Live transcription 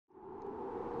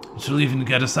It's relieving to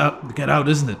get out,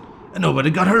 isn't it? And nobody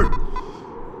got hurt.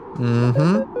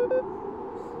 Mm-hmm.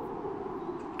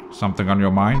 Something on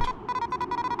your mind?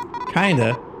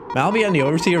 Kinda. Malby and the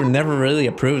Overseer never really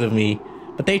approved of me,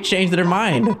 but they changed their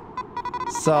mind.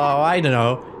 So, I don't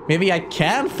know. Maybe I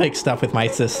can fix stuff with my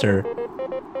sister.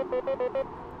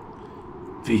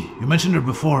 V, you mentioned her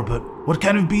before, but what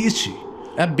kind of bee is she?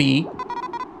 A bee.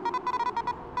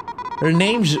 Her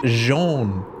name's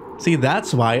Jaune. See,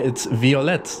 that's why it's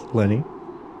Violette, Lenny.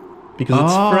 Because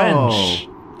it's French.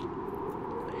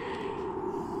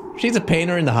 She's a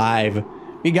painter in the hive.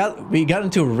 We got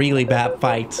into a really bad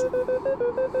fight.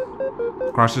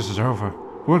 Crisis is over.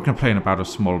 We won't complain about a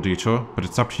small detour, but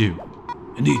it's up to you.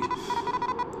 Indeed.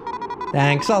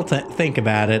 Thanks, I'll think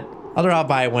about it. I'll drop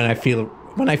by when I feel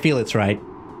it's right.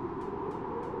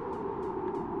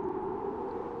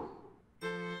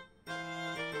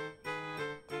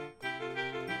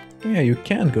 Yeah, you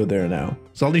can go there now.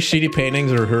 So all these shitty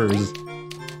paintings are hers.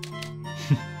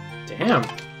 Damn.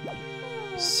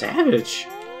 Savage.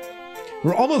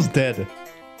 We're almost dead.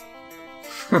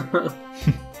 I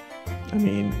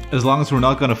mean... As long as we're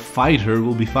not gonna fight her,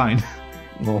 we'll be fine.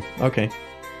 Well, okay.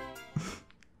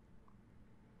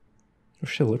 Oh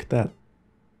shit, look at that.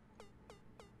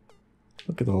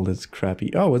 Look at all this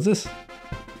crappy... Oh, what's this?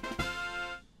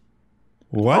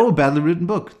 What? Oh, a badly written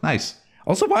book. Nice.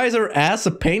 Also, why is her ass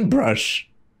a paintbrush?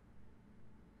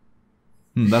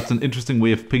 That's an interesting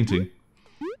way of painting.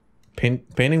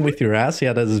 Painting with your ass?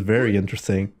 Yeah, that is very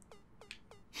interesting.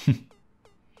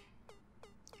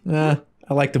 I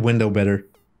like the window better.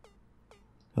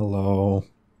 Hello.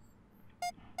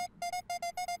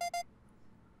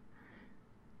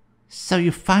 So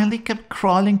you finally come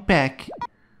crawling back.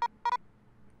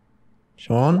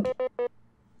 Sean?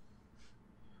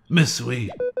 Miss Wee.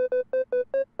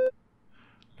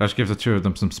 Let's give the two of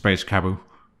them some space, Kabu.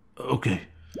 Okay.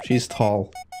 She's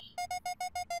tall.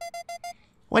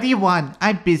 What do you want?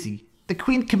 I'm busy. The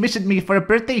Queen commissioned me for a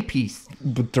birthday piece.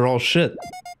 But they're all shit.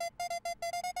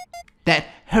 That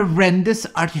horrendous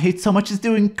art you hate so much is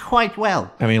doing quite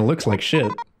well. I mean, it looks like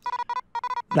shit.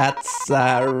 That's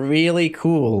really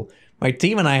cool. My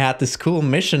team and I had this cool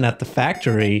mission at the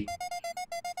factory.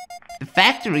 The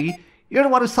factory? You're the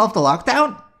one who solved the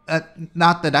lockdown?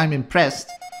 Not that I'm impressed.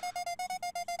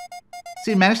 So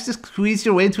you managed to squeeze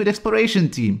your way into an exploration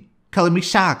team. Calling me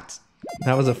shocked.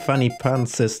 That was a funny pun,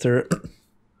 sister.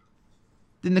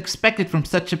 Didn't expect it from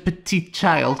such a petite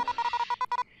child.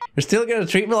 You're still gonna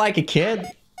treat me like a kid?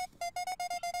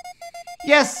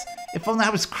 Yes, if only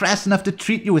I was crass enough to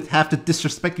treat you with half the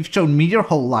disrespect you've shown me your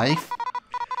whole life.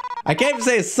 I came to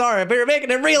say sorry, but you're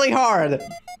making it really hard.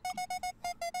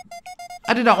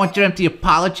 I do not want your empty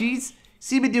apologies.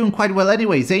 Seem to be doing quite well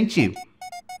anyways, ain't you?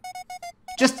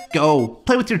 Just go.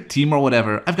 Play with your team or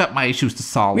whatever. I've got my issues to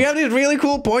solve. We have these really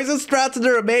cool poison strats and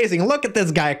they're amazing. Look at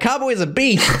this guy. Cabo is a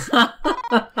beast.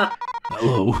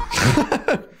 Hello.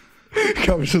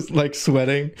 Cabo's just like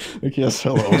sweating. Like, yes,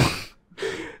 hello.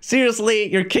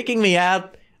 Seriously, you're kicking me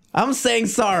out? I'm saying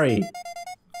sorry.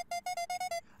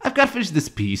 I've got to finish this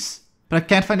piece, but I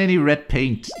can't find any red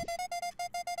paint.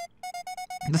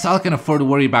 That's all I can afford to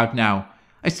worry about now.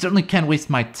 I certainly can't waste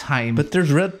my time. But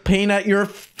there's red paint at your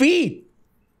feet.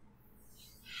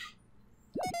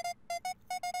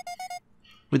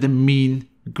 With a mean,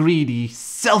 greedy,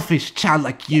 selfish child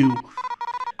like you.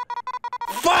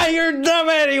 Fine, you're dumb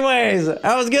anyways.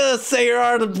 I was gonna say your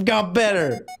art got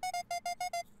better.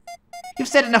 You've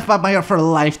said enough about my art for a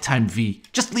lifetime, V.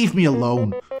 Just leave me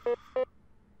alone.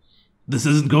 This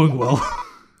isn't going well.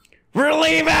 We're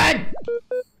leaving!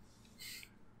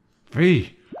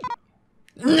 V.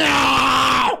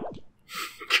 No!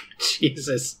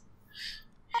 Jesus.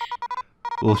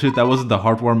 Well, shit, that wasn't the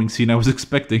heartwarming scene I was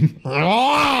expecting.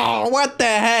 Oh, what the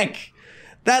heck?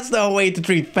 That's no way to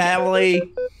treat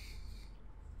family.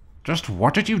 Just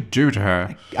what did you do to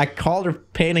her? I called her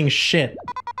painting shit.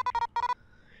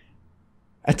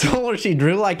 I told her she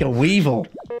drew like a weevil.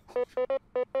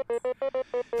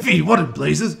 V, what in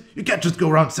blazes? You can't just go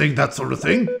around saying that sort of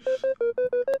thing.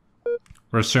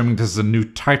 We're assuming this is a new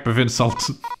type of insult.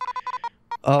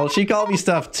 Oh, she called me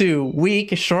stuff too.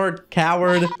 Weak, short,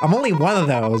 coward. I'm only one of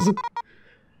those.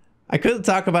 I couldn't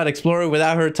talk about exploring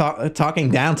without her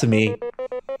talking down to me.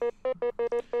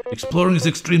 Exploring is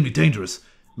extremely dangerous.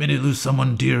 Many lose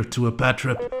someone dear to a bad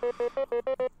trip.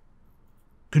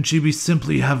 Can she be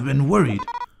simply have been worried?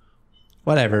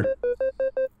 Whatever.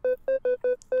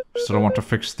 Still don't want to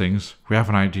fix things. We have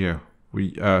an idea.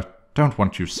 We, don't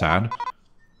want you sad.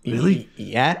 Really?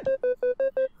 Yeah?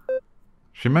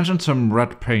 She mentioned some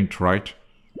red paint, right?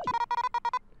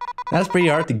 That's pretty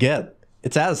hard to get.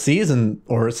 It's out of season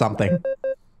or something.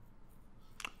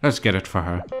 Let's get it for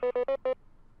her.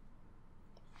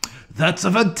 That's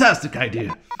a fantastic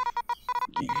idea.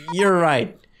 You're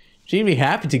right. She'd be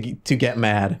happy to get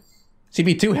mad. She'd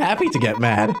be too happy to get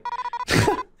mad.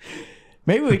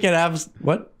 Maybe we can have...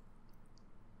 What?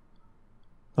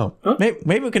 Oh, huh?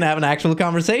 Maybe we can have an actual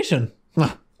conversation.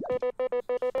 Where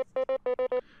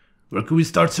can we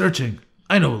start searching?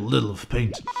 I know a little of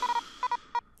paint.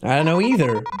 I don't know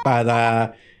either,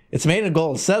 but it's made of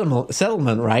gold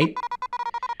settlement, right?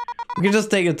 We can just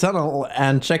take a tunnel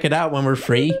and check it out when we're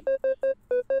free.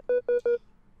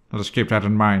 Let us keep that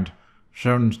in mind.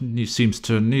 Sharon seems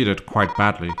to need it quite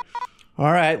badly.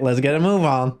 Alright, let's get a move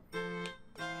on.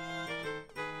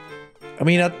 I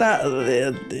mean,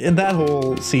 in that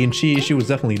whole scene, she was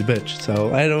definitely the bitch,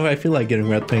 so I feel like getting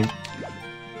red paint.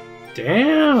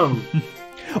 Damn!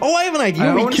 Oh, I have an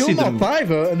idea. We kill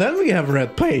Malthiva, and then we have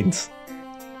red paint.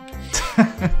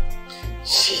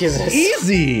 Jesus.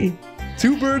 Easy!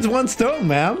 2 birds, 1 stone,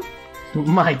 man. Oh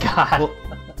my god.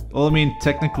 Well, I mean,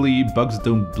 technically, bugs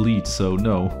don't bleed, so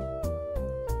no.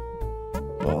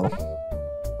 Well...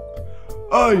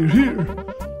 Ah, you're here.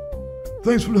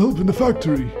 Thanks for the help in the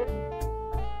factory.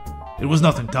 It was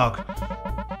nothing, Doc.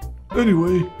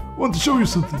 Anyway, want to show you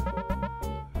something.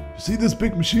 You see this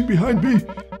big machine behind me?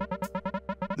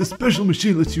 This special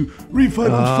machine lets you refight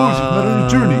one's foes no matter your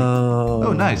journey.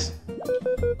 Oh, nice.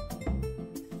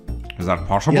 Is that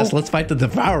possible? Yes, let's fight the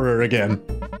Devourer again.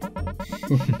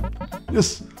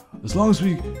 Yes, as long as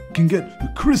we can get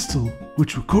a crystal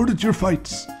which recorded your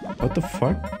fights. What the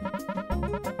fuck?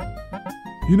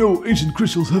 You know, ancient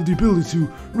crystals have the ability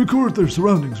to record their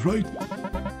surroundings, right?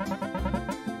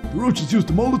 The roaches use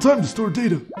them all the time to store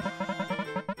data.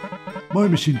 My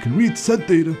machine can read said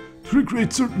data to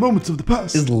recreate certain moments of the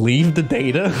past. Is leave the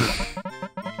data?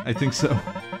 I think so.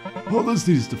 All that's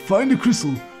needed is to find a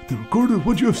crystal that recorded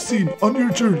what you have seen on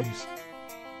your journeys.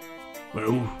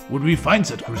 Where would we find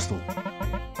said crystal?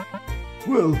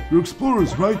 Well, you're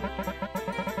explorers, right?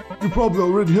 You probably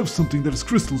already have something that has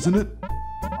crystals in it.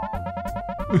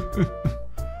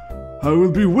 I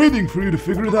will be waiting for you to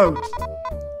figure it out.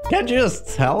 Can't you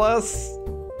just tell us?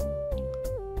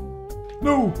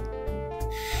 No!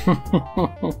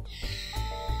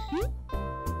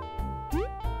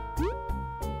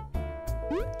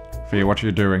 Fia, what are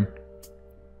you doing?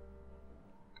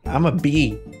 I'm a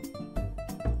bee.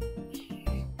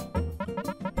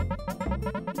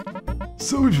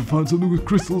 So if you found something with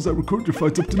crystals that record your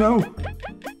fights up to now?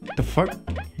 The fuck?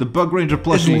 The Bug Ranger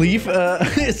plushie.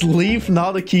 Is leaf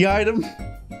not a key item?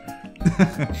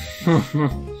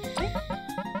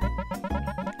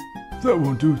 That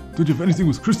won't do. Don't you have anything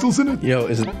with crystals in it? Yo,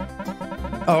 is it...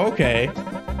 Oh, okay.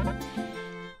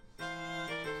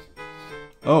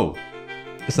 Oh.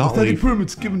 It's not Authentic leaf.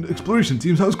 permits given to exploration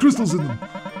teams house crystals in them.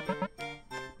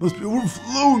 Must be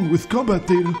overflowing with combat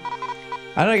data.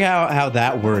 I don't know how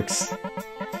that works.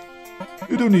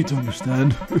 You don't need to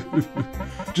understand.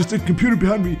 Just take the computer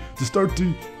behind me to start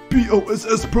the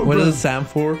BOSS program. What does it stand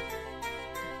for?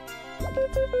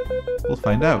 We'll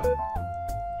find out.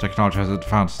 Technology has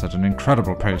advanced at an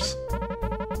incredible pace.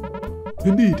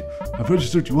 Indeed, I've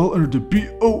registered you all under the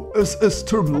BOSS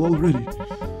terminal already.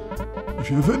 If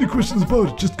you have any questions about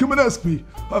it, just come and ask me.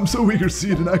 I'm so eager to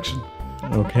see it in action.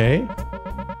 Okay.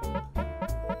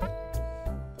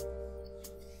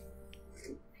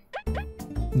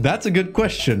 That's a good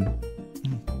question.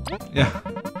 Yeah.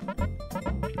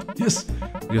 Yes,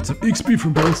 you get some XP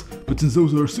from bells, but since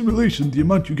those are a simulation, the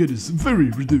amount you get is very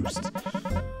reduced.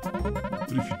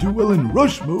 But if you do well in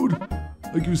rush mode,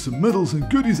 I give you some medals and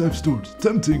goodies I've stored.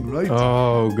 Tempting, right?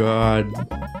 Oh god.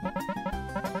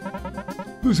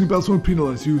 Losing bells won't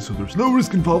penalize you, so there's no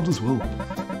risk involved as well.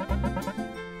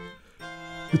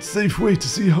 It's a safe way to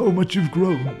see how much you've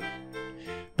grown.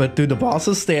 But do the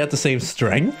bosses stay at the same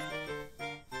strength?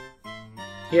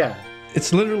 Yeah.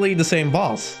 It's literally the same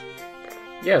boss.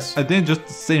 Yes. I think just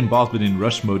the same boss, but in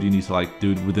rush mode, you need to like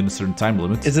do it within a certain time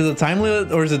limit. Is it a time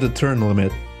limit or is it a turn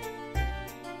limit?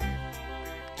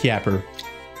 Capper.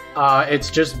 It's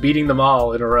just beating them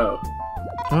all in a row.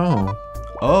 Oh.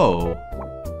 Oh.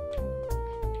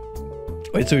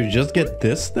 Wait, so you just get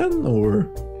this then, or?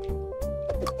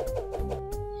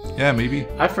 Yeah, maybe.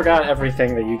 I forgot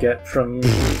everything that you get from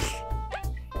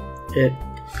it.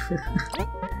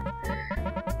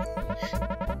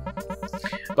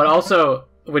 But also,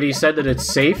 when you said that it's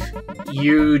safe,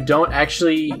 you don't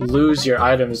actually lose your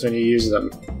items when you use them.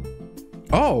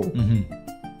 Oh. Mm-hmm.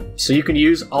 So you can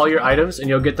use all your items and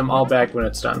you'll get them all back when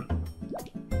it's done.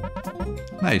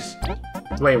 Nice.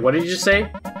 Wait, what did you just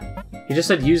say? You just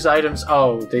said use items.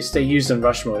 Oh, they stay used in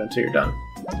rush mode until you're done.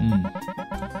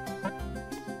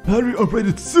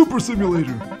 battery-operated super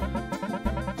simulator.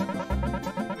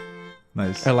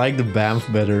 Nice. I like the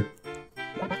BAMF better.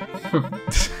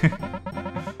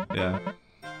 Yeah.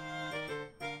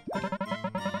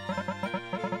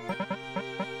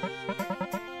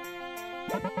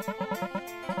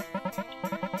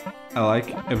 I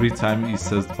like every time he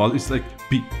says pause, it's like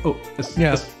B-O-S.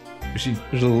 Yeah. Machine.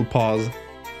 There's a little pause.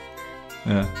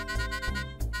 Yeah.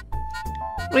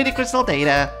 Reading crystal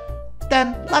data.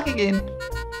 Done. Logging in.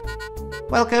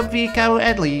 Welcome, Vico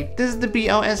and leave. This is the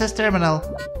BOSS terminal.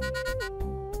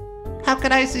 How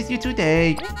can I assist you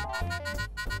today?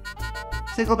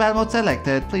 Single battle mode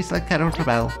selected. Please select counter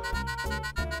bell.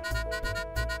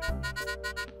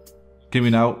 Can we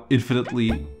now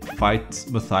infinitely fight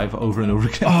Mathive over and over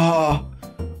again?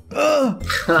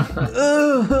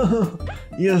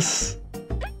 Yes.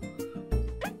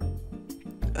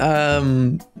 I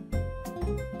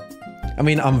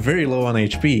mean, I'm very low on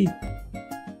HP.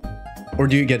 Or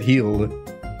do you get healed?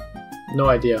 No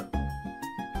idea.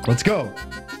 Let's go.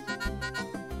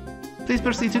 Please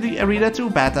proceed to the arena to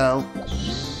battle.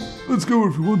 Let's go,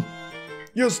 everyone.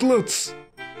 Yes, let's.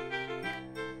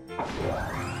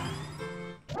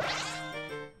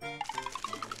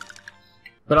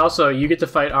 But also, you get to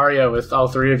fight Arya with all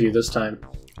three of you this time.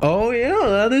 Oh yeah,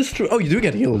 that is true. Oh, you do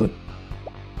get healed.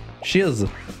 Shiz.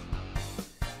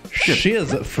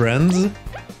 Shiz, friends.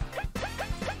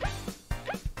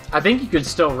 I think you could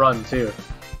still run too.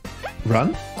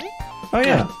 Run? Oh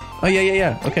yeah. Oh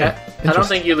yeah. Okay. I don't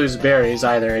think you lose berries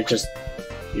either. You just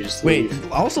Wait,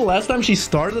 leave. also last time she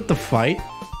started the fight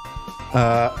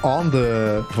on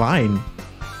the vine.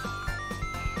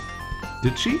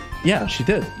 Did she? Yeah, she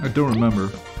did. I don't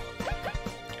remember.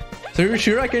 So you're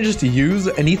sure I can just use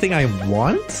anything I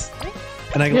want?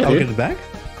 And Yeah, I'll dude. get it back?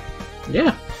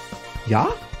 Yeah.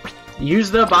 Yeah? Use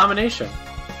the abomination.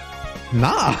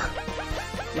 Nah.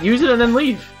 Use it and then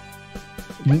leave.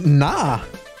 Nah.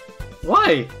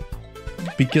 Why?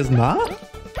 Because nah?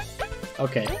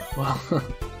 Okay. Well.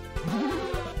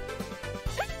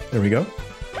 There we go.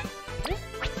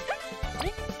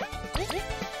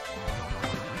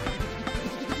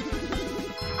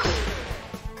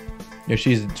 Yeah,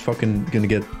 she's fucking gonna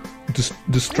get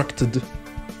destructed.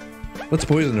 Let's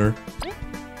poison her.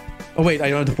 Oh wait, I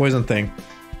don't have the poison thing.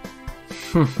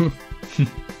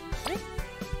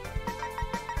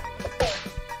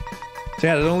 So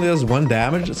yeah, it only does 1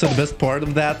 damage, so the best part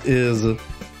of that is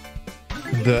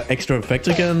the extra effect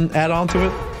you can add on to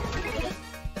it.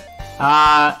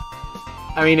 I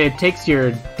mean, it takes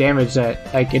your damage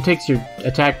that, like, it takes your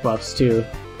attack buffs too.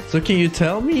 So can you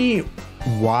tell me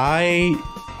why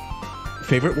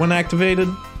favorite one activated?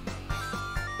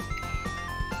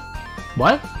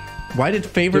 What? Why did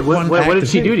favorite What, one what did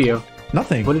she do to you?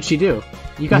 Nothing. What did she do?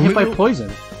 You got hit by Little-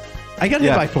 poison. I got hit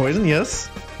Yeah. by poison, yes.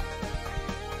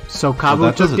 So Kabu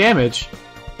that took doesn't- damage.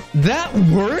 That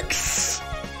works?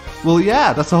 Well,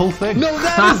 yeah, that's the whole thing. No,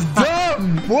 that is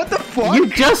dumb! What the fuck? You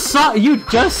just saw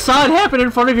it happen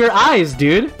in front of your eyes,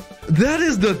 dude. That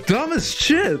is the dumbest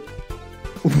shit!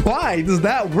 Why does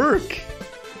that work?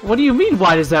 What do you mean?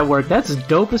 Why does that work? That's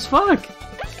dope as fuck.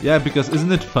 Yeah, because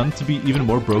isn't it fun to be even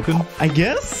more broken? I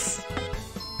guess?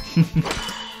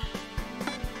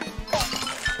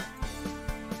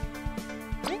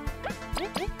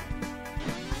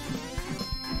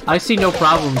 I see no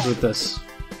problems with this.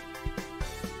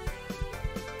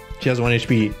 She has 1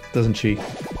 HP, doesn't she?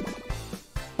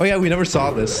 Oh yeah, we never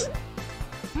saw this.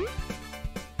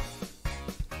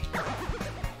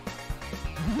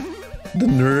 The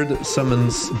nerd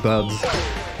summons buds.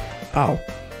 Ow.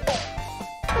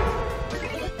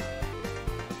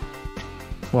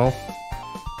 Well.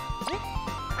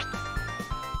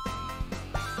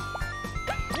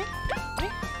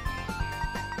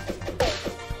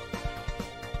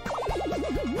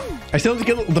 I still have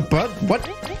to kill the bud? What?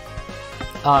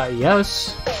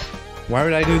 Yes. Why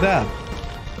would I do that?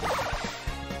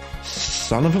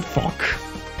 Son of a fuck.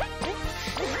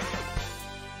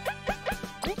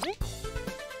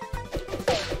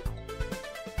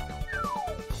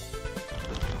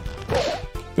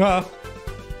 Ah.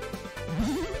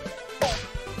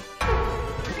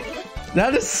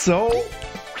 That is so...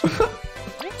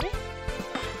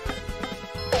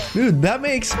 Dude, that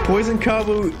makes Poison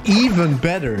Kabu even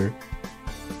better.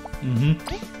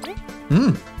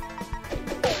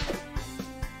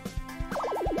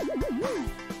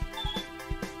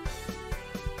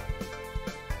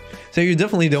 So you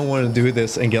definitely don't want to do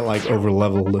this and get like over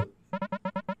leveled.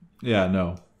 Yeah,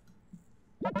 no.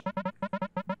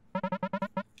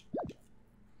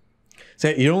 So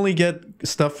you only get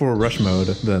stuff for rush mode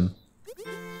then.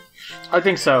 I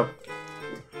think so.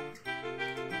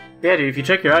 Yeah, dude, if you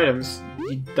check your items,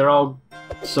 they're all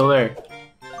still there.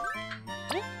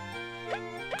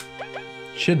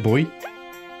 Shit, boy.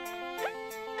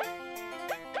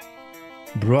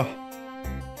 Bruh.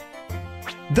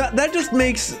 That just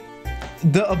makes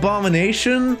the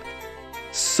abomination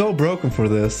so broken for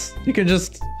this. You can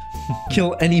just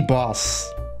kill any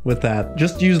boss with that.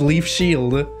 Just use Leaf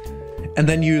Shield and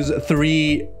then use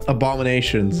 3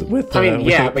 abominations with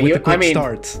the quick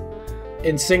start.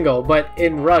 In single, but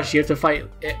in Rush, you have to fight,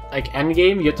 like,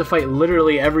 endgame, you have to fight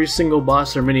literally every single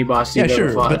boss or mini-boss you've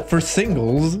ever fought. But for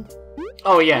singles...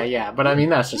 Oh, yeah, but I mean,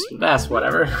 that's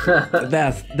whatever.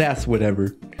 that's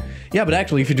whatever. Yeah, but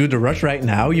actually, if you do the Rush right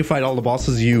now, you fight all the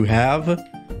bosses you have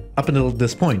up until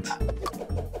this point.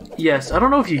 Yes, I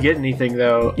don't know if you get anything,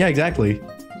 though. Yeah, exactly.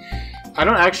 I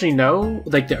don't actually know,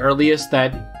 like, the earliest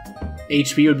that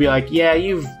HP would be like, yeah,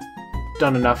 you've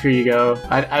done enough, here you go.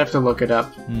 I'd have to look it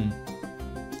up.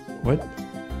 What?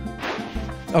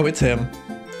 Oh, it's him.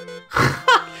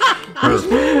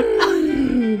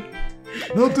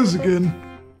 Not this again.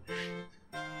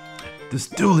 This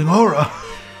dueling aura.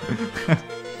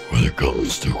 When it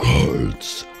comes to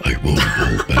cards, I won't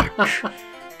hold back.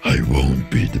 I won't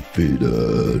be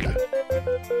defeated.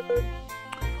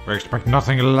 We expect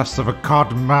nothing less of a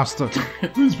card master.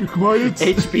 Please be quiet.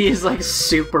 HP is like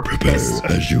super pissed.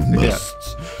 Prepare as you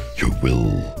must.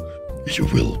 You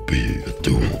will be a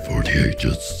duel for the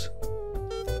ages.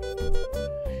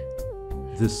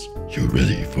 You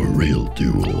ready for a real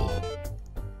duel?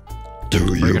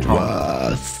 Do your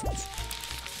best.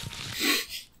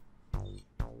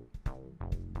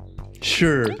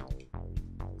 Sure.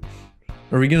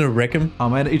 Are we gonna wreck him? Oh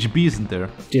man, HB isn't there.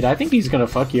 Dude, I think he's gonna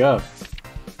fuck you up.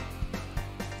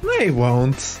 They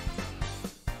won't.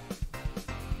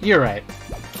 You're right.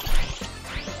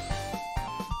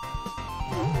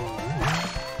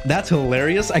 That's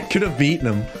hilarious. I could have beaten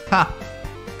him. Ha!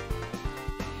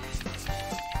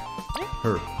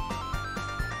 Her.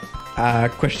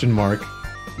 Question mark.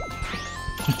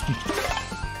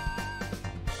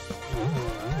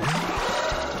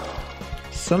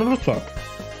 Son of a fuck.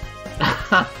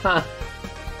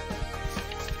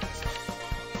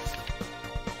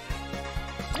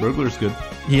 Burglar's good.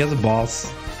 He has a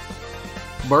boss.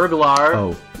 Burglar.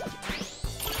 Oh.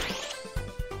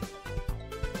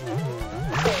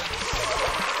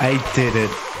 I did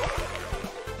it.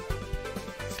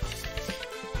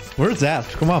 Where's that?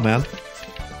 Come on, man.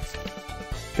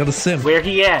 Got the simp. Where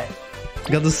he at?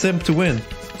 Got the simp to win.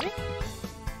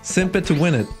 Simp it to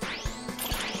win it.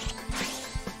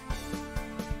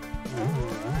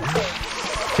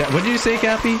 What did you say,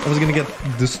 Cappy? I was gonna get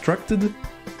destructed?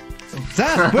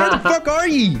 Zap, where the fuck are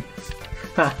ye?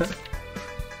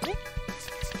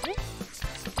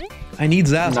 I need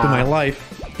Zasp in my life.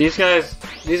 These guys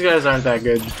aren't that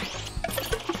good.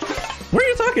 What are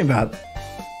you talking about?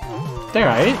 They're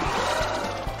right.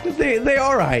 They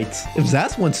are right. If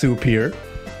Zasp wants to appear.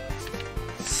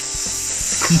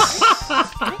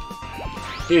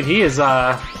 Dude, he is,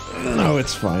 No,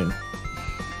 it's fine.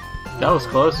 that was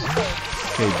close.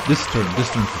 Okay, this turn for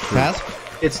sure. Zasp?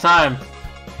 It's time.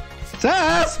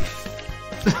 Zasp!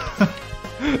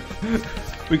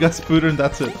 We got Spooter and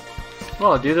that's it.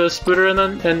 Well, do the Spooter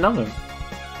and numb him.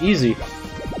 Easy.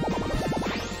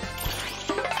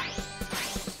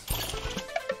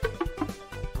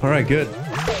 Alright, good.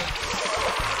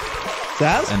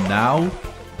 Zasp? And now...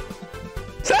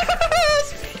 Zasp!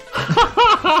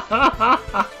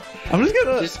 I'm just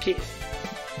gonna... Just keep...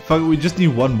 Fuck, we just need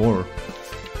one more.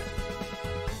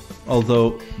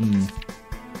 Although...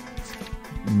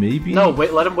 maybe... No,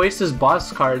 wait, let him waste his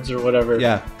boss cards or whatever.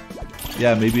 Yeah.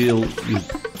 Yeah, maybe he'll...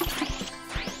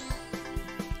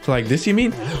 So like this, you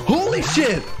mean? Holy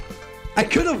shit! I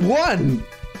could have won!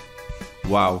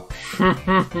 Wow.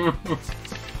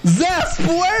 Zasp,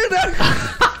 where the...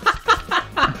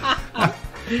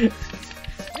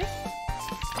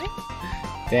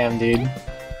 Damn, dude.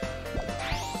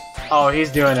 Oh,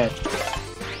 he's doing it.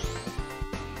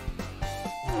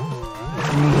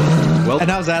 Well, And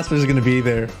now Zasp is gonna be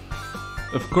there.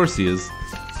 of course he is.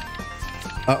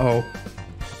 Uh-oh.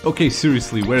 Okay,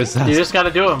 seriously, where is that? You just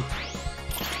gotta do him.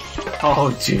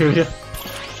 Oh, dude.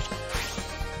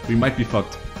 We might be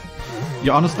fucked.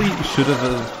 You honestly should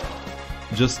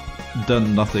have just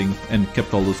done nothing and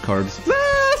kept all those cards.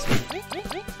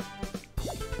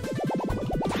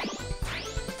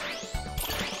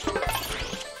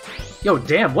 Yo,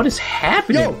 damn, what is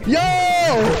happening? Yo!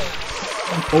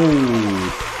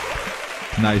 Oh!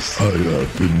 Nice. I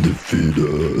have been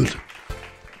defeated.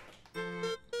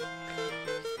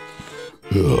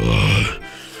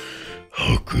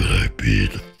 How could I be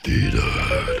defeated?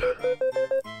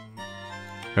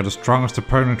 You're the strongest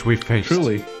opponent we've faced.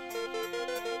 Truly.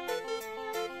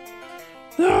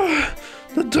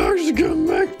 The dogs are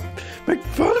gonna make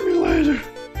fun of me later.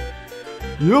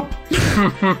 Yup.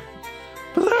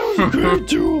 But that was a great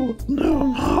duel. Now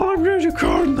I'm hungry to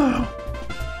card now.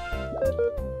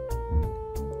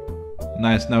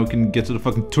 Nice, now we can get to the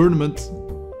fucking tournament.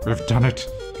 We've done it.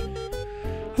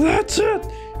 That's it.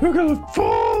 You've got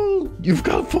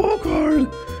a full card.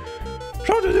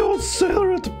 Talk to the old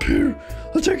sailor at the pier.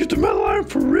 I'll take you to Metal Iron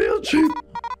for real cheap.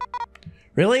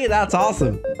 Really? That's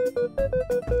awesome.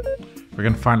 We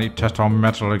can finally test our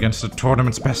metal against the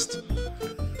tournament's best.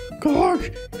 Good luck.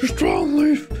 You're strong,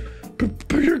 Leaf.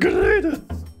 But you're gonna need it.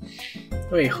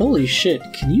 Wait, holy shit.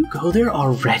 Can you go there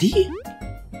already?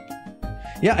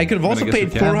 Yeah, I could have also guess we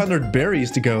paid can. 400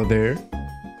 berries to go there.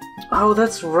 Oh,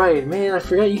 that's right. Man, I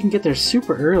forgot you can get there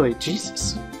super early.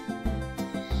 Jesus.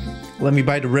 Let me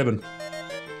buy the ribbon.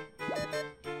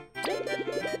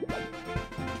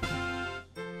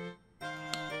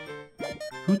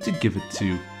 Who to give it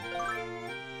to?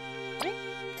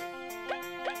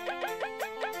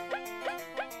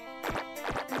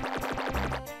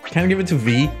 Can I give it to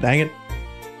V? Dang it.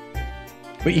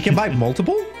 Wait, you can buy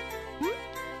multiple?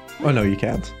 Oh no, you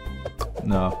can't.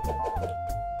 No.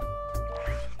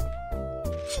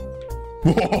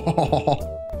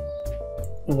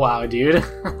 Wow, dude.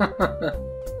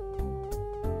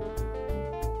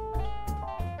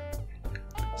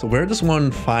 So where does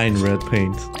one find red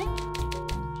paint?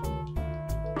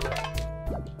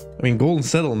 I mean, Golden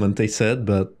Settlement, they said,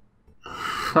 but...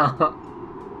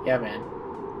 Yeah, man.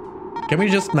 Can we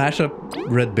just mash up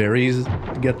red berries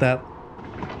to get that?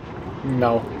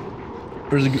 No.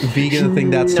 Or is V gonna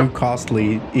think that's No. too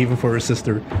costly, even for her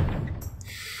sister?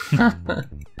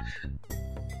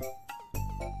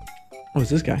 Oh, it's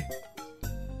this guy.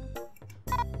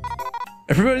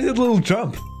 Everybody did a little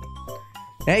jump.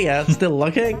 Hey, still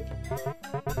looking?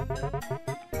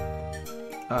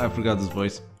 I forgot his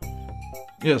voice.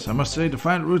 Yes, I must say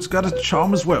Defiant Root's got a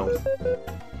charm as well.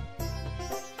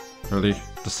 Really,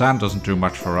 the sand doesn't do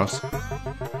much for us.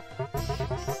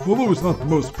 Although it's not the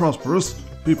most prosperous,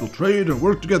 people trade and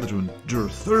work together to endure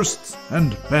thirsts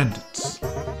and bandits.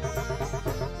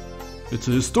 It's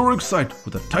a historic site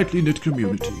with a tightly knit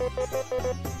community.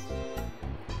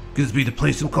 Could this be the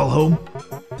place you'll call home?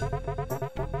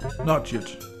 Not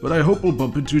yet, but I hope we'll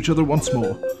bump into each other once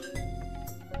more.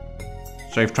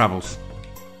 Safe travels.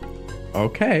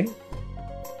 Okay.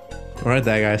 Alright,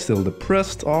 that guy's still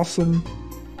depressed. Awesome.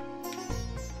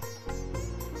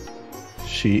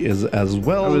 She is as I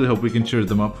well. really hope we can cheer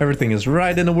them up. Everything is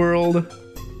right in the world.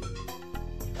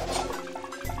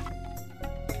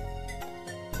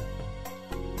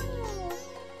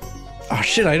 Oh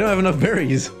shit, I don't have enough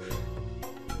berries.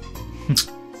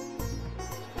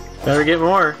 Better get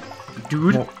more.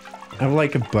 Dude. Well, I have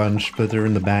like a bunch, but they're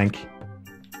in the bank.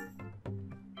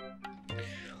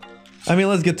 I mean,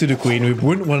 let's get to the queen. We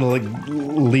wouldn't want to like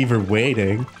leave her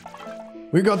waiting.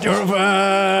 We got the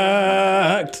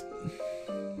artifact!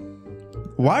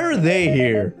 Why are they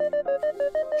here?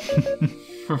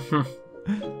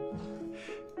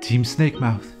 Team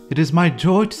Snakemouth, it is my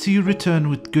joy to see you return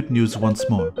with good news once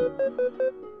more.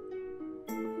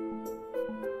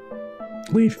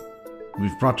 Leave.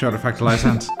 We've brought the artifact to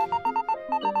Lysand.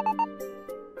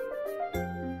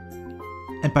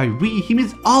 And by we, he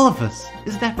means all of us.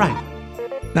 Is that right?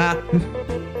 Nah.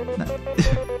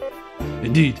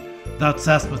 Indeed, without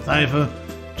Sasmathiva,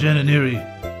 Jen and Eri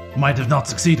might have not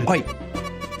succeeded. Wait.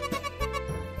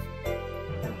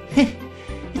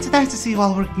 It's nice to see you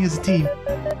all working as a team.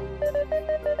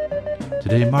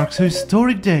 Today marks a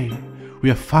historic day. We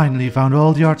have finally found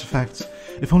all the artifacts.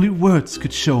 If only words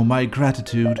could show my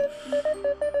gratitude.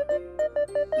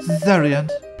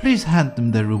 Zariant, please hand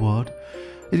them their reward.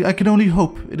 I can only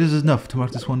hope it is enough to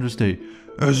mark this wondrous day.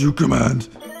 As you command.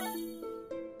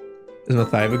 Is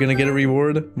Mathiva gonna get a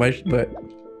reward? But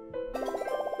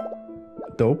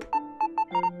dope.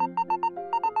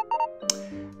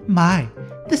 My,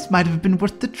 this might have been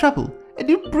worth the trouble. A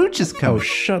new brooch has come. Oh,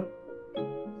 shut.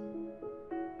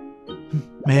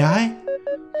 May I?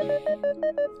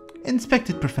 Inspect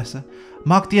it, Professor.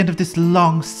 Mark the end of this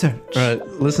long search. Alright,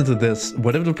 listen to this.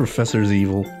 What if the professor's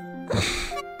evil?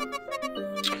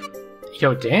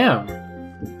 Yo, damn.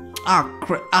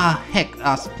 Heck,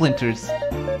 splinters.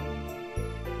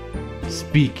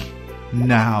 Speak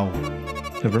now.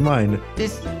 Never mind.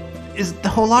 This is the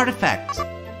whole artifact.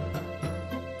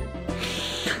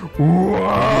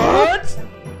 What?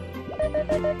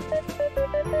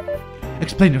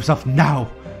 Explain yourself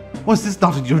now. Was this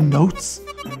not in your notes?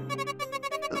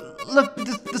 Look,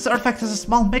 this artifact has a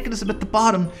small mechanism at the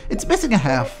bottom. It's missing a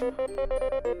half.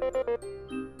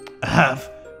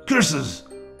 have? Curses!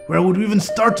 Where would we even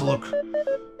start to look?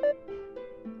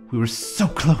 We were so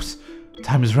close.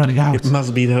 Time is running out. It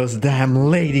must be those damn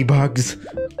ladybugs.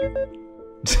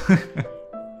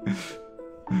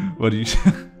 What do you...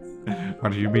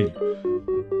 What do you mean?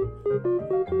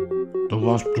 The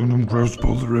Lost Kingdom grows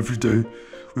bolder every day.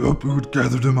 We hoped we would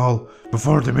gather them all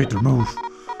before they made their move.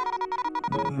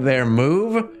 Their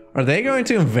move? Are they going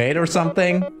to invade or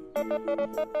something?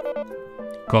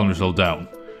 Calm yourself down.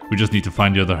 We just need to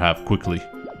find the other half quickly.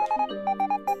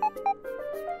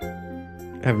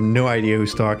 I have no idea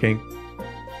who's talking.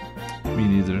 Me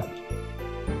neither.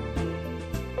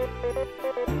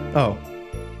 Oh.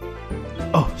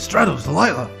 Oh, Stratos,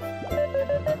 Delilah!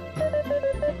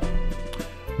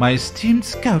 My esteemed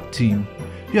scout team,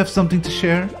 you have something to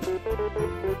share?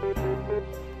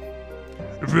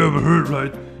 If you ever heard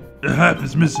right, the half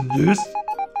is missing, yes?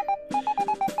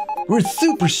 We're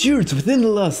super sure it's within the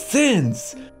Lost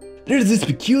Sands. There's this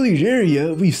peculiar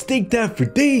area we've staked out for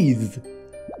days.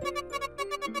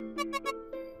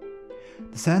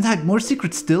 The sand had more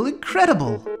secrets still?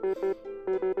 Incredible!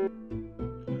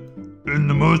 In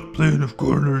the most plain of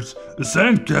corners, the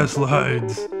sandcastle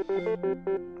hides.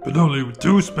 But only with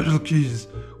 2 special keys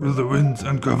will the winds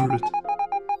uncover it.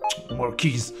 More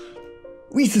keys.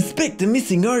 We suspect the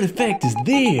missing artifact is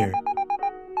there.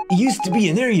 It used to be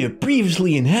an area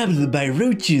previously inhabited by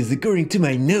roaches, according to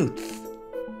my notes.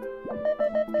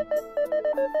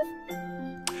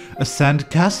 A sand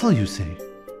castle, you say?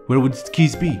 Where would its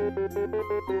keys be?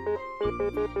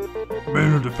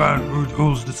 Maynard the Fan Root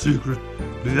holds the secret,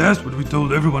 but that's what we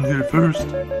told everyone here first.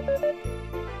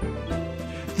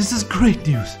 This is great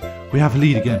news. We have a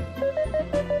lead again.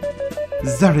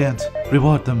 Zariant,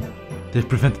 reward them. They've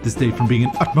prevented this day from being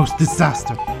an utmost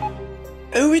disaster.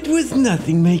 Oh, it was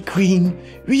nothing, my queen.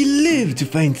 We live to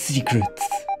find secrets.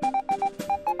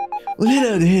 We'll head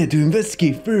out ahead to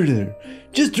investigate further.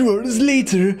 Just reward us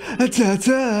later.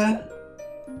 Ta-ta!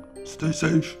 Stay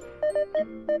safe.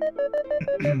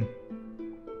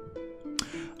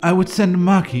 I would send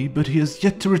Maki, but he has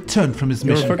yet to return from his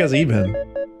Where the mission. fuck has he been?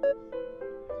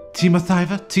 Team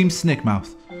Athiva, Team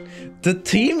Snakemouth. The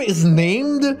team is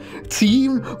named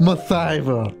Team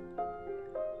Mathiva.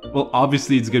 Well,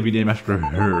 obviously it's gonna be named after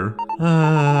her.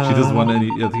 She doesn't want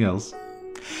anything else.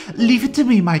 Leave it to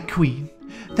me, my queen.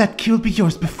 That key will be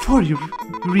yours before you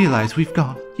realize we've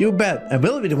gone. You bet, and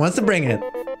we'll be the ones to bring it.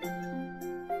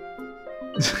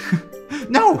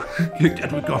 No!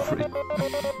 Get with Godfrey.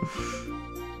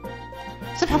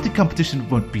 Somehow the competition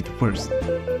won't be the worst.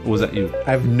 Or was that you?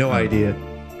 I have no idea.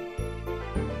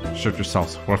 Shoot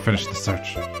yourselves. We'll finish the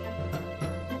search.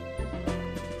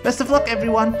 Best of luck,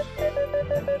 everyone.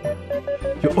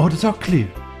 Your orders are clear.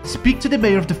 Speak to the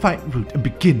mayor of Defiant Root and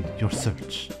begin your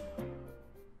search.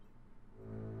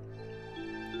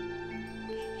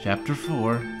 Chapter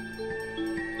 4.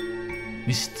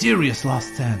 Mysterious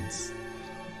Lost Sands.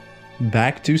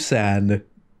 Back to sand.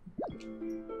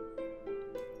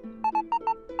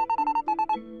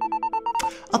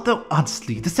 Although,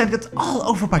 honestly, the sand gets all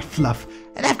over my fluff,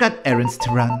 and I've got errands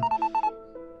to run.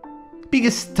 Being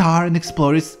a star and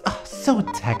explorer is so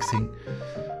taxing.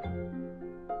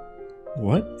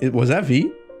 What? Was that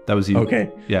V? That was you. Okay.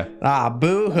 Yeah. Ah,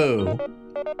 boo-hoo.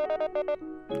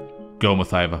 Go,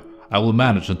 Mathiva. I will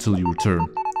manage until you return.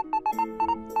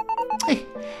 Hey,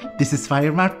 this is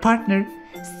Firemouth partner.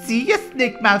 See ya,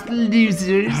 Snakemouth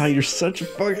losers. Ah, you're such a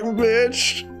fucking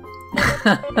bitch.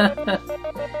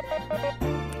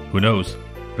 Who knows?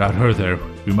 Without her there,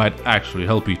 we might actually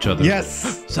help each other.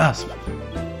 Yes. Sasp.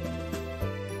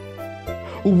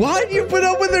 Why do you put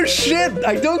up with their shit?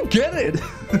 I don't get it.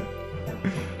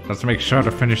 Let's make sure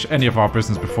to finish any of our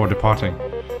business before departing.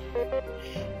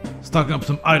 Stocking up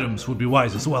some items would be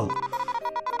wise as well.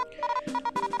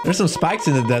 There's some spikes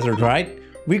in the desert, right?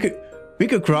 We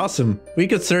could cross them. We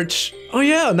could search. Oh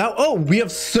yeah, now we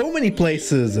have so many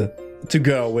places to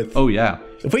go with. Oh yeah.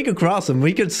 If we could cross them,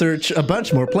 we could search a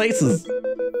bunch more places.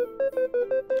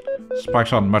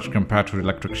 Spikes aren't much compared to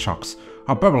electric shocks.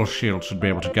 Our bubble shield should be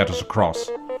able to get us across.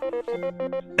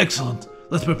 Excellent.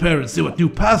 Let's prepare and see what new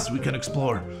paths we can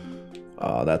explore.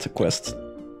 Oh, that's a quest.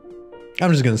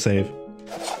 I'm just gonna save.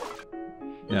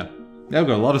 Yeah. Yeah, we've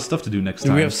got a lot of stuff to do next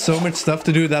time. We have so much stuff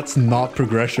to do that's not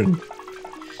progression.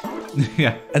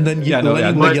 yeah. And then Yeah, no, yeah,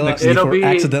 Lenny will yell at next- me it'll for be-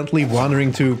 accidentally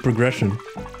wandering to progression.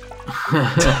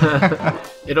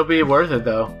 It'll be worth it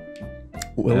though.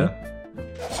 Will Yeah.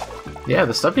 it? Yeah,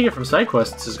 the stuff you get from side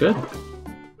quests is good.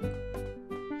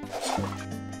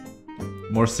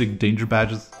 More sig danger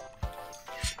badges.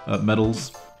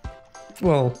 Medals.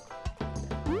 Well,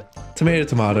 tomato,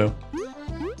 tomato.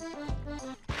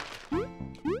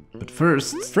 But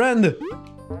first, Friend!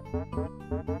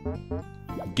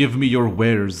 give me your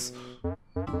wares.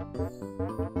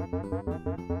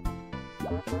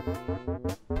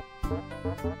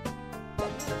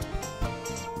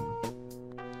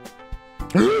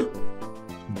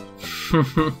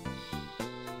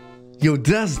 Yo,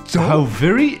 that's dope! How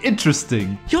very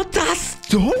interesting. Yo, that's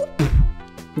dope!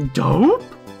 Dope?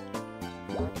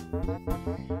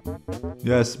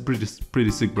 Yes,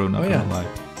 pretty sick, bro. Not Oh, gonna yeah. lie.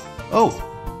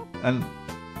 Oh, and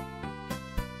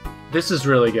This is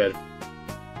really good.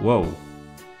 whoa.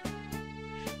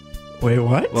 Wait,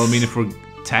 what? Well, I mean, if we're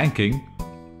tanking,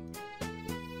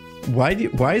 Why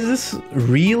is this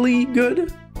really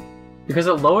good? Because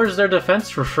it lowers their defense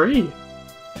for free.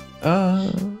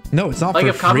 No, it's not Like for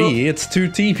if Cabo- free, it's 2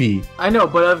 TP. I know,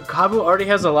 but if Kabu already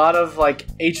has a lot of like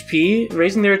HP,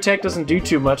 raising their attack doesn't do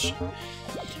too much.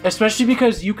 Especially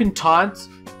because you can taunt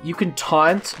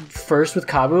first with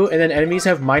Kabu, and then enemies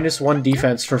have -1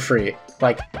 defense for free.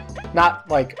 Like, not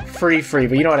like free,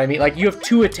 but you know what I mean? Like, you have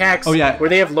 2 attacks where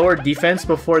they have lower defense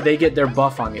before they get their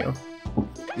buff on you.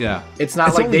 yeah, It's not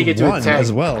It's like they only get to one attack.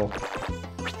 as well.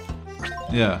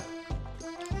 yeah.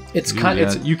 It's kind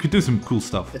Yeah, you could do some cool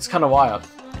stuff. it's kind of wild.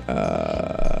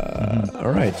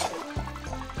 Alright.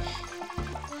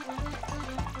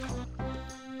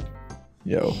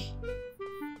 Yo.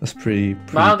 That's pretty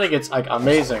I don't think it's like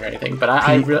amazing or anything, but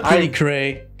I pretty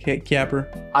cray, Capper.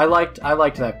 liked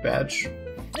that badge.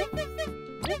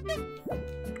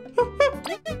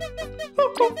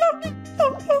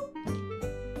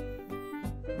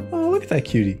 Oh, look at that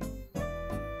cutie.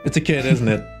 It's a kid, isn't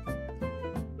it?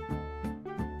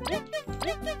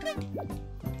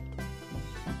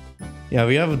 Yeah,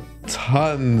 we have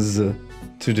tons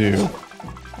to do.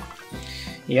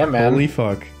 Yeah, man. Holy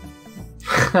fuck.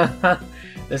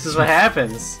 This is what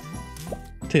happens.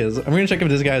 Tiz, I'm gonna check if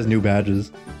this guy has new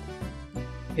badges.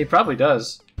 He probably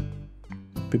does.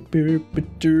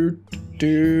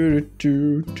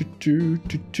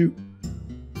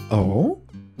 Oh?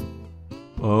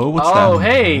 Oh, what's that? Oh,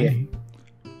 hey!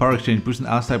 Power exchange boosts an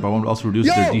ally type by 1, but also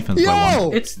reduces their defense by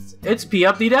 1. It's P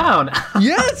up, D down.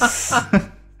 Yes!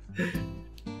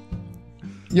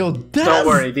 Yo, that's Don't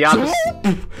worry, the opposite.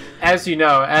 dope! As you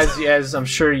know, as I'm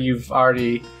sure you've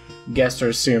already guessed or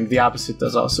assumed, the opposite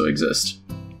does also exist.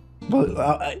 Well,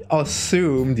 I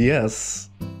assumed, yes.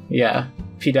 Yeah,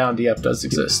 P down, D up does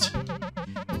exist.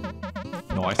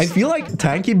 Nice. I feel like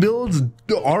tanky builds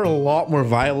are a lot more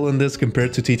viable in this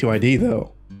compared to T2ID,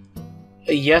 though.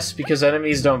 Yes, because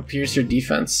enemies don't pierce your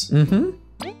defense. Mm-hmm.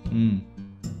 Mm.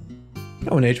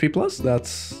 Oh, an HP plus?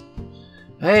 That's...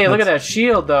 Hey, look at that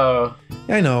shield, though.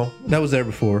 I know. That was there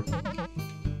before.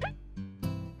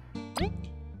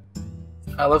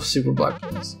 I love super block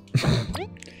builds.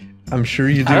 I'm sure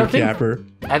you I do, don't think- Capper.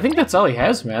 I think that's all he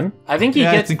has, man. I think he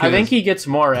Yeah, I gets. think I it think is. he gets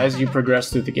more as you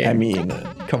progress through the game. I mean,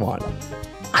 come on.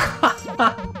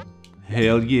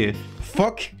 Hell yeah.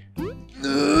 Fuck.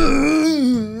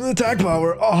 Attack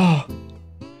power. Oh.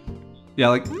 Yeah,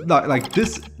 like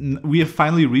this, we have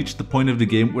finally reached the point of the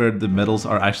game where the medals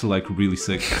are actually like really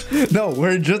sick. No,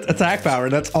 we're just attack power.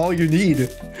 That's all you need.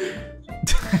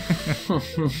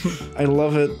 I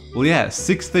love it. Well, yeah,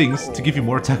 6 things to give you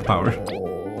more attack power.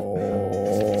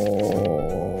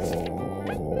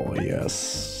 Oh,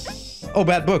 yes. Oh,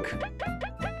 bad book.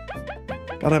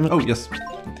 God damn it. Oh yes.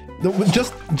 No,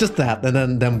 just that,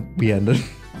 and then we end it.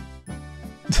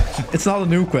 It's not a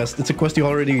new quest. It's a quest you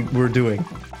already were doing.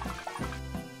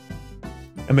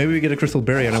 And maybe we get a crystal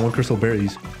berry, and I want crystal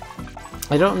berries.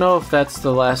 I don't know if that's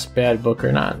the last bad book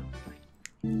or not.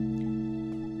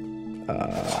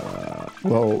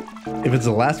 Well, if it's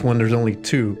the last one, there's only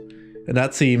 2, and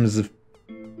that seems,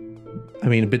 I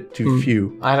mean, a bit too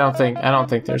few. I don't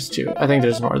think there's 2. I think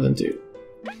there's more than 2.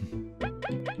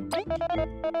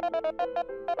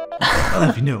 I'll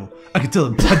have you know, I can tell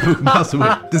a bad book miles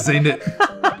away. This ain't it.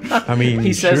 I mean,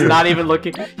 He says sure. not even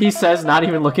looking. He says not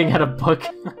even looking at a book.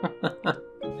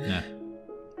 Yeah.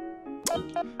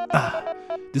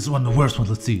 This is one of the worst ones.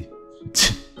 Let's see.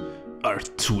 Our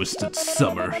twisted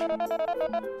summer.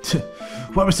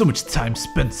 Why was so much time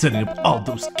spent setting up all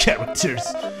those characters?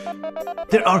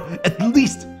 There are at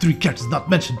least 3 characters not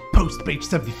mentioned post page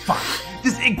 75.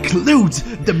 This includes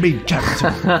the main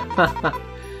character.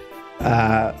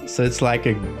 So it's like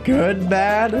a good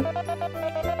bad?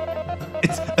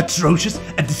 It's atrocious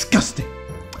and disgusting.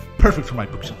 Perfect for my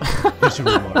bookshelf. Here's your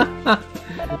reward.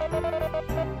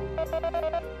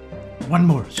 One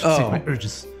more should Oh. save my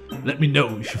urges. Let me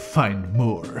know if you find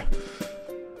more.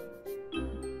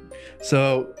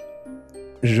 So,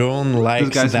 Jean likes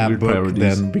guy's that weird book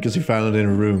priorities. then, because he found it in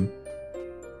a room.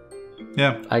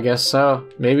 Yeah. I guess so.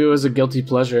 Maybe it was a guilty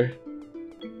pleasure.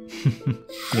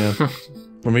 Yeah.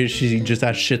 Or maybe she just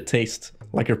has shit taste,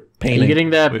 like her Are painting. you getting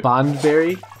that Wait. Bond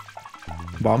berry?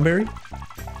 Bomberry?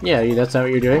 Yeah, that's not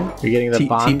what you're doing? You're getting the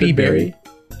Bond TP berry?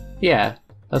 Yeah,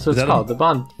 that's what Is it's that called, the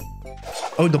Bond.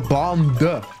 Oh, the bomb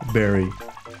berry.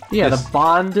 Yeah, Yes. the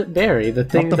Bond berry, the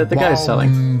thing Not that the guy's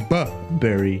selling.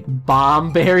 Berry.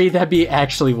 Bomb berry? That'd be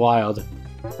actually wild.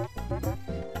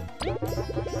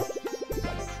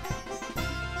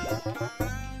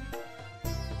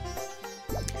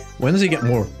 When does he get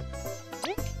more?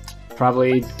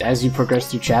 Probably as you progress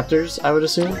through chapters, I would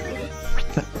assume.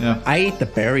 Yeah. I ate the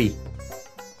berry.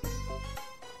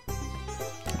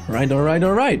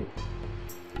 Alright.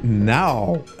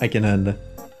 Now I can end.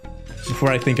 Before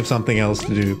I think of something else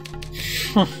to do.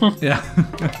 Yeah.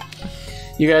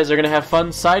 You guys are gonna have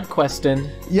fun side questing.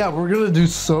 Yeah, we're gonna do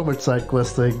so much side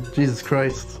questing. Jesus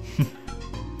Christ.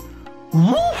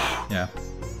 Yeah.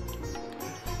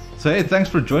 So hey, thanks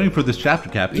for joining for this chapter,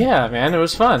 Cappy. Yeah, man, it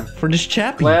was fun. For this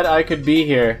chappy. Glad I could be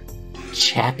here.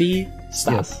 Chappy?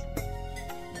 Stop. Yes.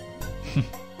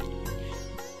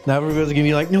 Now everybody's gonna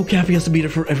be like, no, Cappy has to be there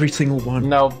for every single one.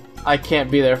 No, I can't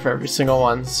be there for every single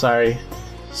one. Sorry.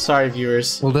 Sorry,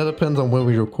 viewers. Well, that depends on when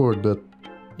we record, but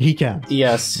he can.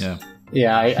 Yes. Yeah.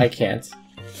 Yeah, I can't.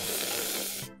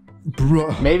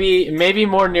 Bruh. Maybe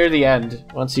more near the end.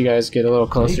 Once you guys get a little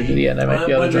closer to the end, I might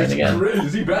be able to join again.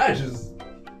 Crazy badges.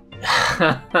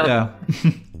 Yeah.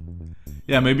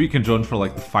 Yeah, maybe you can join for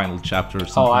like the final chapter or Oh,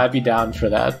 something. I'd be down for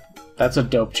that. That's a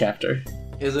dope chapter.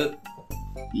 Is it?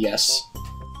 Yes.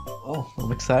 Oh,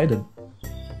 I'm excited.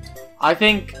 I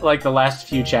think like the last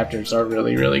few chapters are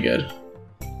really, really good.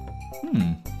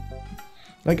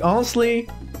 Like, honestly,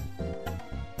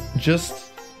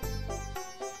 just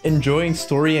enjoying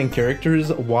story and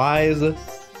characters wise,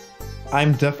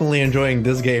 I'm definitely enjoying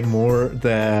this game more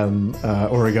than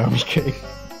Origami King.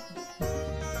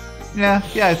 Yeah,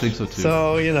 I think so too.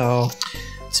 So, you know,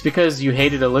 It's because you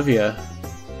hated Olivia.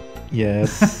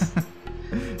 yes.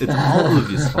 It's all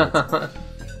Olivia's fault.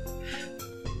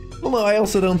 Well, no, I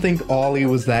also don't think Ollie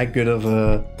was that good of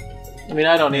a I mean,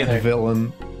 I don't either.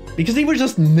 villain. Because he was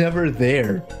just never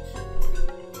there.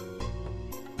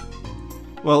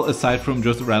 Well, aside from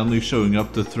just randomly showing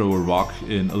up to throw a rock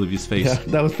in Olivia's face. Yeah,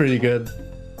 that was pretty good.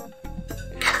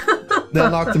 That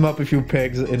knocked him up a few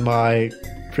pegs in my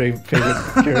favorite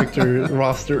character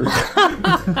roster.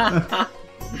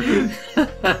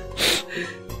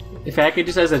 In fact, he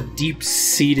just has a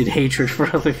deep-seated hatred for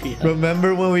Olivia.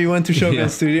 Remember when we went to Shogun Yeah.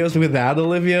 Studios without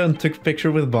Olivia and took a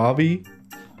picture with Bobby?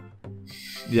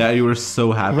 Yeah, you were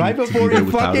so happy Right to before be there he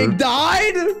without fucking her.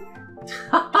 died?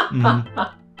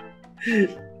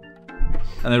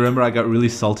 And I remember I got really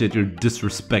salty at your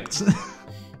disrespect.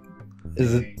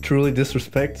 Is it truly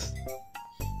disrespect?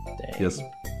 Yes.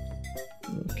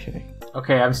 Okay.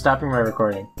 Okay, I'm stopping my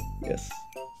recording. Yes.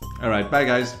 Alright, bye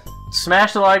guys.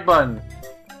 Smash the like button.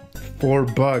 4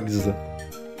 bugs.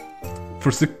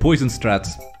 For sick poison strats.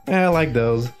 I like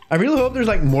those. I really hope there's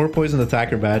like more poison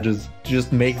attacker badges to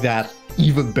just make that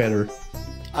even better.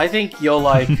 I think you'll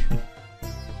like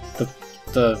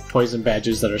the poison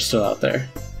badges that are still out there.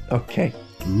 Okay.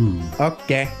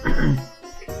 Okay.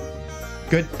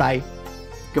 Goodbye.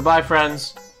 Goodbye,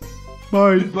 friends.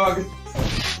 Bye. Bug.